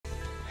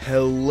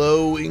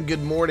Hello and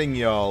good morning,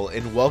 y'all,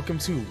 and welcome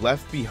to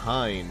Left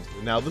Behind.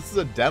 Now, this is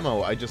a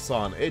demo I just saw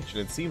on Itch,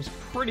 and it seems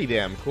pretty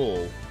damn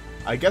cool.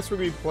 I guess we're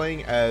going to be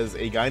playing as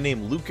a guy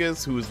named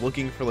Lucas, who is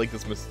looking for, like,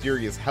 this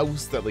mysterious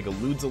house that, like,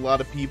 eludes a lot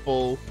of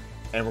people,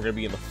 and we're going to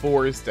be in the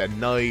forest at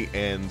night,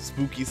 and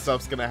spooky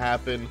stuff's going to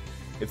happen.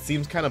 It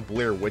seems kind of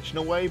Blair Witch in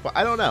a way, but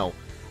I don't know.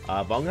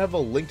 But I'm going to have a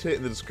link to it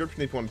in the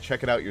description if you want to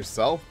check it out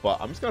yourself,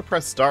 but I'm just going to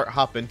press start,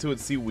 hop into it,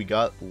 see what we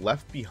got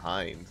left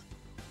behind.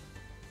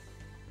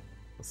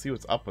 Let's see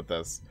what's up with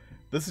this.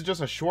 This is just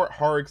a short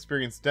horror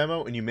experience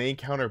demo, and you may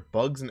encounter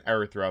bugs and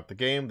error throughout the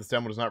game. This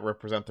demo does not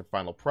represent their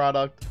final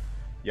product.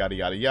 Yada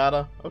yada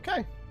yada.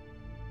 Okay.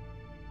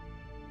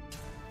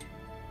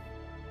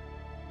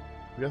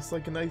 We got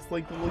like a nice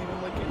like little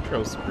even like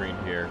intro screen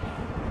here.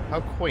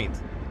 How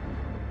quaint.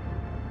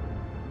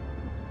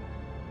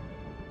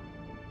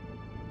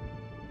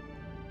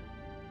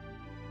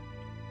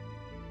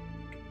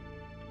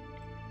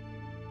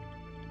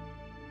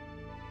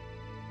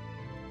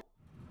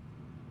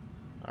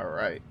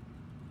 Alright.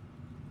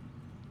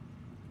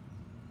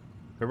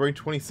 February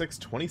 26,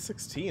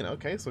 2016.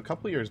 Okay, so a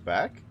couple years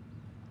back.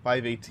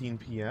 5:18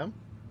 p.m.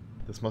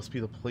 This must be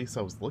the place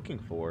I was looking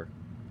for.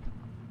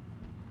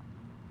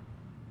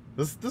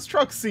 This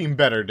truck's seen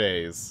better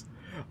days.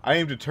 I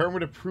am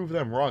determined to prove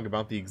them wrong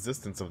about the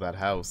existence of that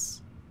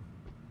house.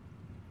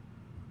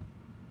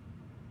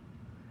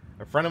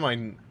 A friend of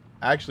mine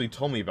actually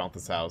told me about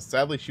this house.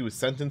 Sadly, she was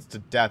sentenced to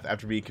death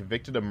after being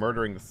convicted of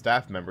murdering the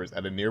staff members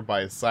at a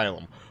nearby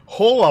asylum.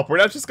 Hold up, we're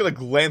not just gonna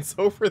glance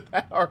over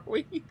that, are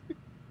we?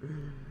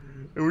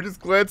 We're just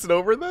glancing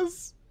over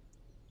this?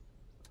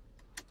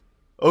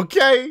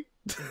 Okay.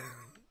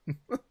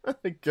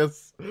 I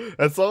guess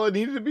that's all that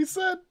needed to be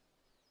said.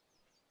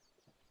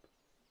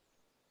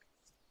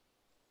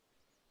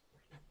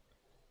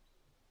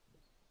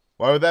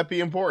 Why would that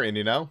be important,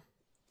 you know?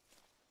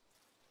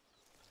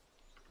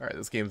 Alright,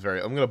 this game's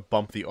very... I'm gonna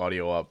bump the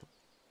audio up.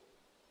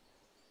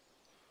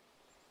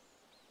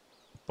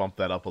 Bump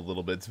that up a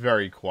little bit. It's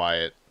very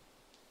quiet.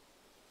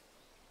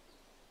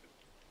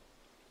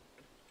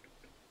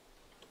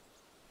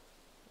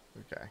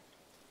 Okay.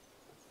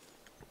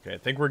 Okay, I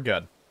think we're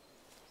good.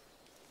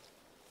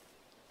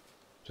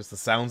 Just the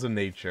sounds of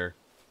nature.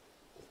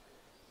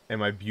 And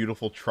my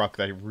beautiful truck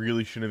that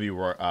really shouldn't be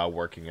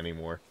working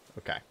anymore.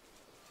 Okay.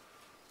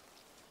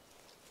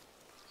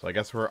 So I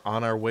guess we're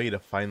on our way to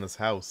find this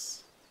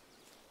house.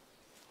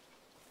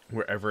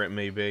 Wherever it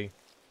may be.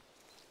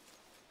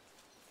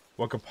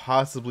 What could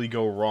possibly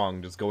go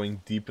wrong just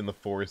going deep in the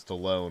forest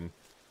alone,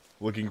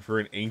 looking for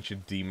an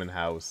ancient demon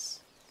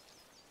house?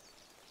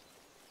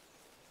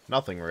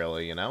 Nothing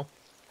really, you know?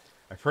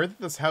 I've heard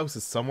that this house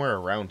is somewhere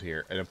around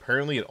here, and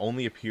apparently it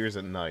only appears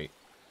at night.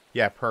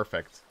 Yeah,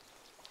 perfect.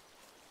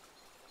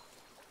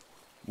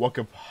 What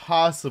could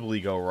possibly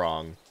go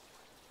wrong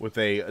with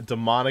a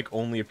demonic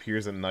only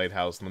appears at night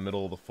house in the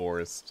middle of the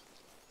forest?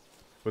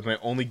 With my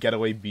only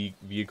getaway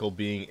vehicle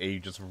being a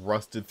just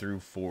rusted through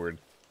Ford.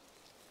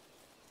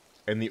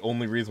 And the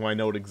only reason why I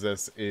know it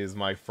exists is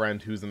my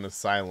friend who's in the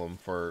asylum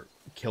for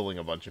killing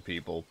a bunch of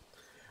people.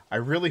 I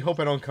really hope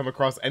I don't come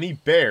across any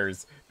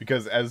bears,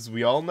 because as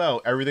we all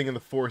know, everything in the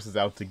forest is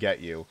out to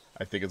get you,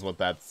 I think is what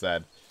that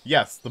said.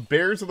 Yes, the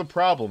bears are the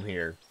problem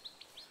here.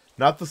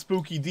 Not the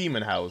spooky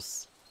demon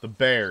house. The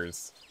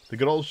bears. The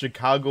good old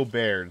Chicago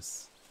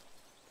Bears.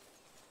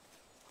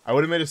 I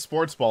would have made a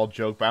sports ball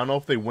joke, but I don't know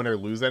if they win or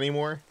lose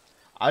anymore.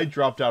 I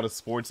dropped out of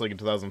sports like in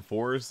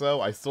 2004 or so.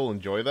 I still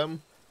enjoy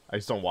them. I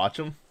just don't watch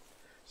them.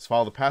 Just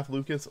follow the path,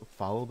 Lucas.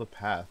 Follow the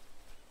path.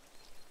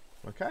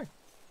 Okay.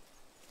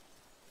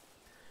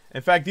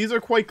 In fact, these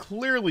are quite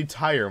clearly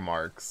tire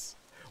marks.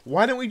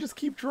 Why don't we just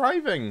keep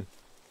driving?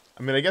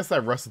 I mean, I guess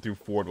that rusted through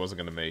Ford wasn't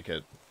going to make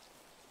it.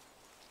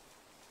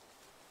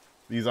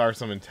 These are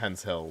some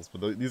intense hills,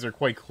 but these are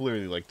quite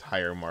clearly like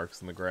tire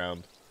marks in the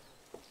ground.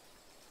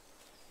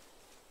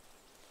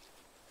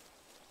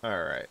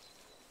 Alright.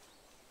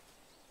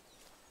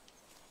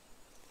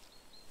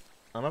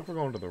 I don't know if we're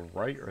going to the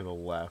right or the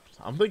left.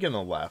 I'm thinking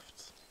the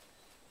left.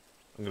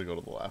 I'm gonna go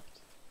to the left.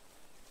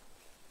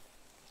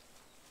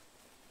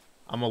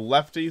 I'm a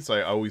lefty, so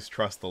I always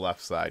trust the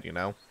left side, you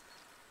know?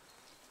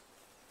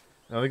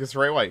 And I think it's the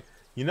right way.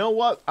 You know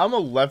what? I'm a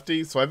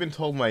lefty, so I've been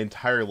told my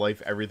entire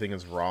life everything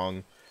is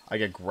wrong. I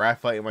get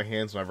graphite in my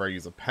hands whenever I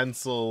use a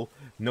pencil.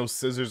 No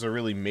scissors are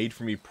really made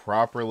for me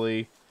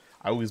properly.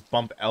 I always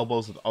bump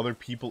elbows with other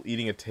people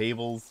eating at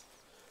tables.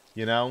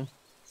 You know?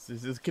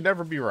 This can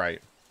never be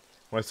right.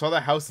 When I saw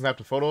that house and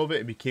snapped a photo of it,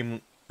 I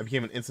became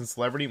an instant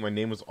celebrity. My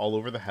name was all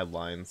over the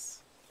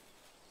headlines.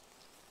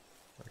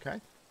 Okay.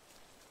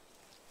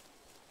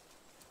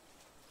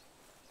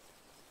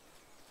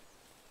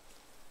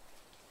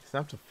 You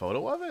snapped a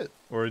photo of it?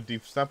 Or did you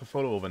snap a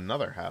photo of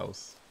another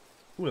house?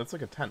 Ooh, that's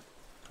like a tent.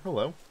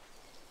 Hello.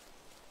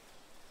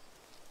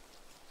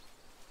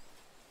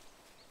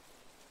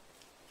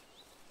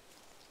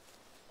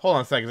 Hold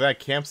on a second, is that a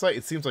campsite?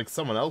 It seems like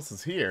someone else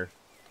is here.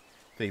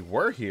 They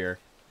were here.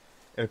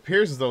 It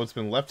appears as though it's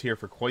been left here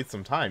for quite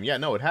some time. Yeah,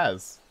 no, it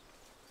has.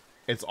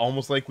 It's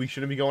almost like we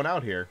shouldn't be going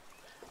out here.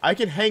 I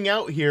can hang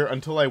out here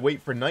until I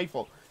wait for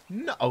nightfall.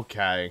 No,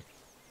 okay.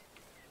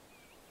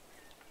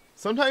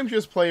 Sometimes you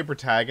just play a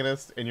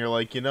protagonist and you're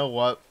like, you know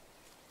what?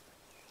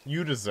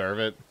 You deserve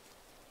it.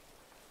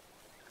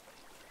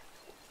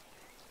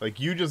 Like,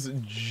 you just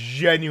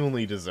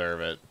genuinely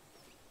deserve it.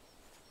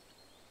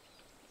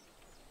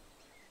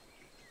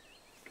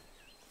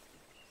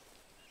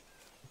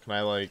 Can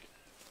I, like,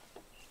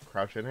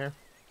 crouch in here?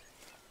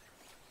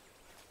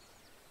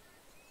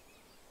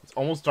 It's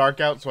almost dark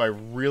out, so I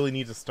really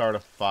need to start a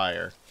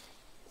fire.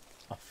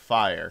 A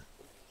fire.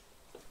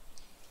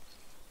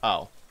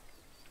 Oh.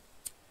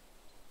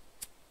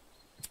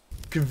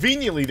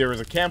 Conveniently, there was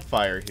a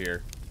campfire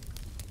here.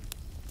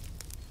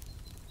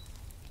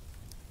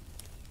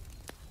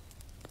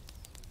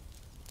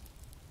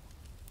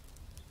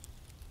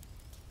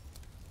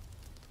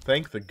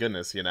 Thank the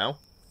goodness, you know?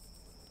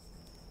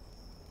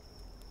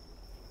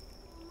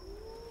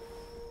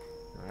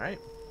 Alright.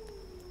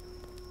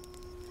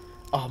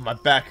 Oh, my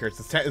back hurts.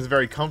 This tent is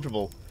very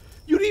comfortable.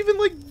 You didn't even,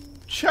 like,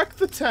 check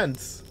the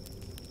tents.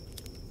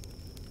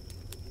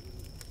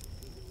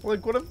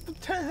 Like, what if the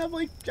tent had,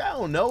 like, I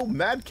don't know,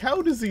 mad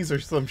cow disease or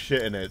some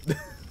shit in it?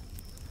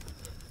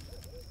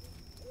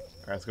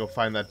 Alright, let's go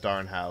find that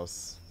darn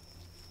house.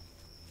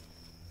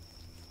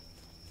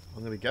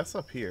 I'm gonna guess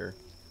up here.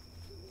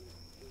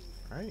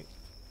 Right?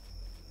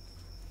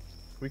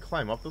 Can we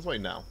climb up this way?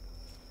 No.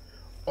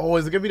 Oh,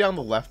 is it gonna be down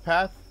the left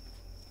path?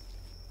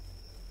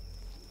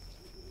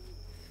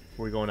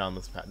 Or are we going down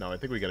this path? No, I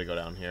think we gotta go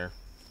down here.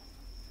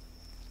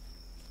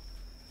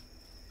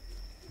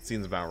 It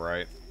seems about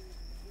right.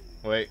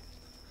 Wait.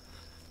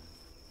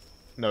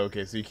 No,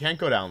 okay, so you can't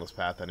go down this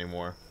path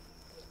anymore.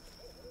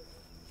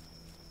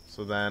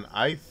 So then,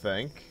 I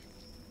think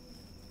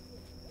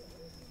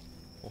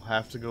we'll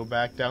have to go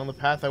back down the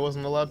path I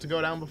wasn't allowed to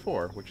go down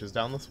before, which is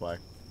down this way.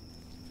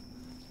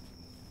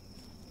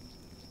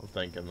 I'm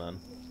thinking then.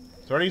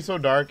 It's already so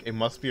dark, it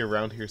must be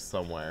around here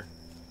somewhere.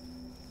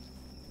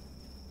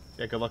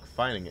 Yeah, good luck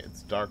finding it.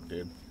 It's dark,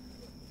 dude.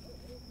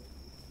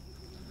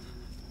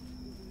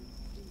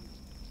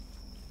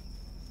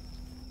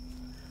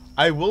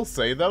 I will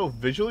say, though,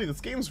 visually,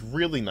 this game's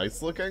really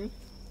nice looking.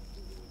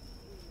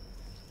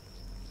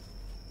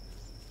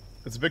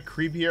 It's a bit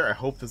creepier. I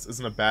hope this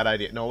isn't a bad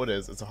idea. No, it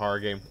is. It's a horror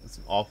game. It's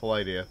an awful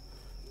idea.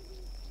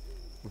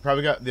 We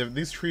probably got...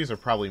 These trees are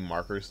probably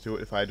markers to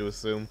it, if I had to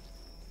assume.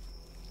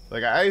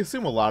 Like, I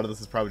assume a lot of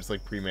this is probably just,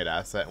 like, pre-made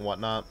asset and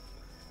whatnot.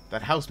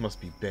 That house must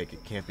be big.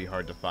 It can't be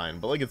hard to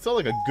find. But, like, it's still,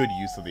 like, a good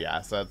use of the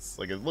assets.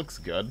 Like, it looks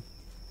good.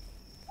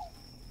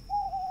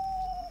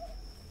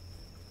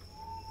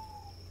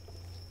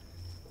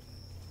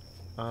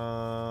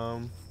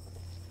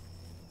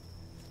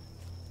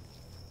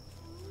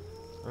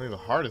 I think the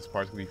hardest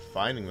part's gonna be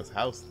finding this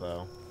house,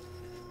 though.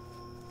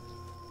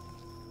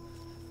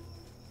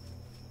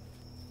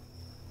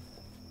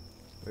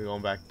 Are we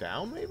going back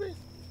down, maybe?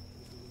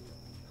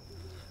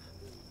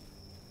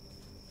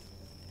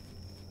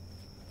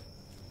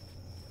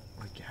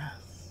 I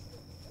guess.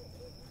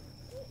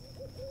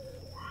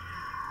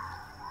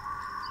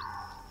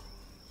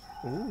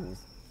 Ooh.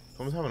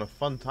 Someone's having a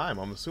fun time.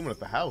 I'm assuming at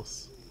the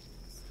house.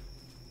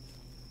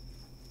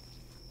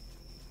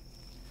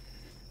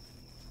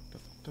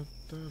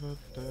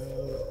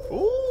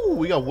 Ooh,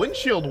 we got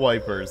windshield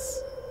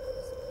wipers.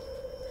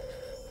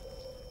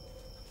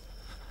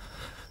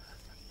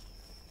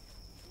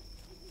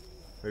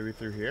 Maybe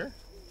through here?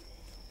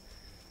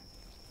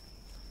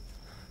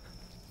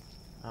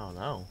 I don't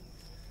know.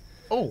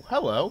 Oh,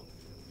 hello.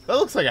 That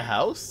looks like a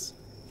house.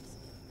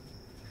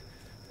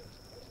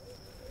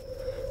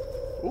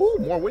 Ooh,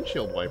 more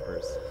windshield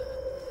wipers.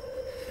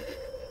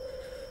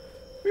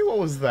 Wait, what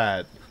was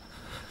that?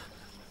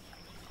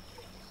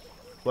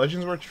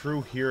 Legends were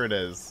true, here it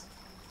is.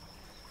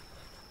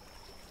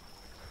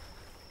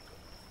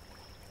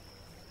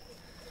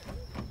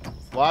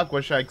 Lock,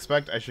 what should I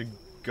expect? I should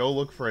go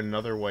look for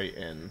another way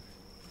in.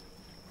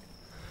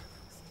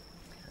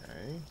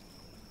 Okay.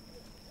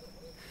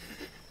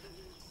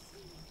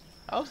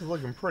 House is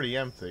looking pretty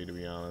empty, to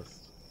be honest.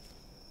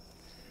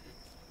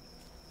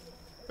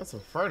 Got some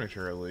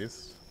furniture, at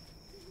least.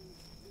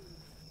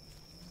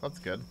 That's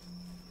good.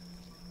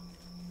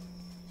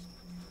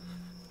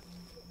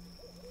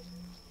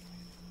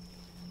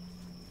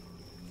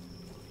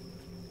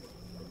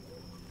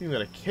 You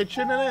got a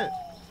kitchen in it?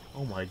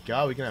 Oh my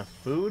god, we can have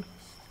food?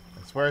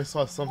 I swear I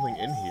saw something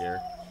in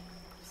here.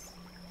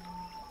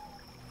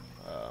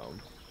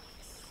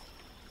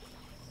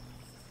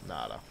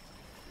 Nada.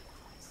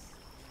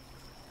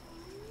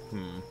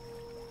 Okay.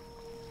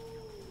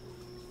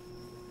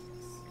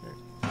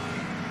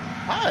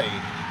 Hi!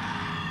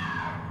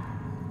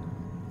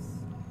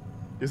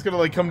 You're just gonna,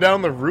 like, come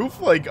down the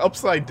roof, like,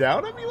 upside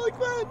down at me like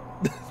that?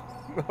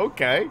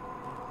 Okay.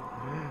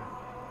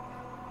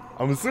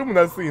 I'm assuming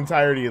that's the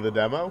entirety of the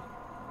demo.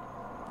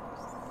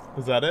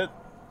 Is that it?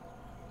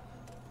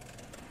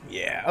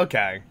 Yeah,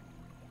 okay.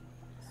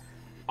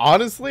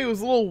 Honestly, it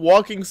was a little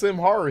walking sim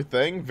horror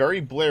thing.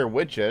 Very Blair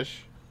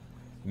Witch-ish.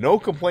 No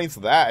complaints to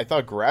that. I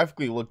thought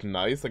graphically it looked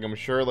nice. Like, I'm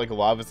sure, like, a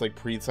lot of it's, like,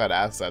 preset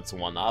assets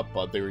and whatnot,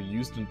 but they were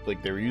used,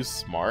 they were used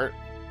smart.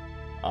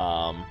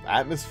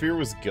 Atmosphere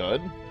was good.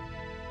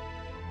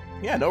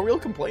 Yeah, no real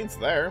complaints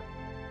there.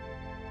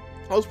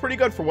 That was pretty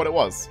good for what it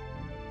was.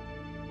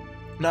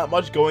 Not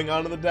much going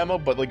on in the demo,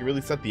 but, like, it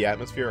really set the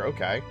atmosphere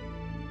okay.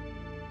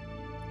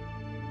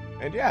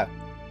 And, yeah.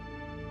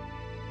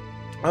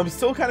 I'm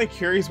still kind of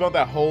curious about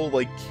that whole,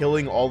 like,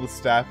 killing all the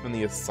staff in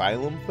the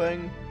asylum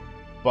thing.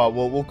 But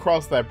we'll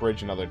cross that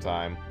bridge another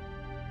time.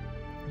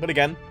 But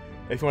again,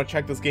 if you want to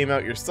check this game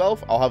out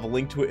yourself, I'll have a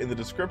link to it in the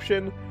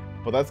description.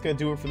 But that's going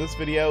to do it for this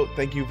video.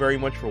 Thank you very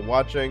much for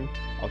watching.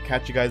 I'll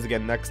catch you guys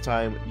again next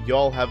time.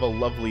 Y'all have a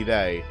lovely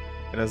day.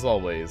 And as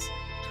always,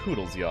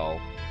 toodles, y'all.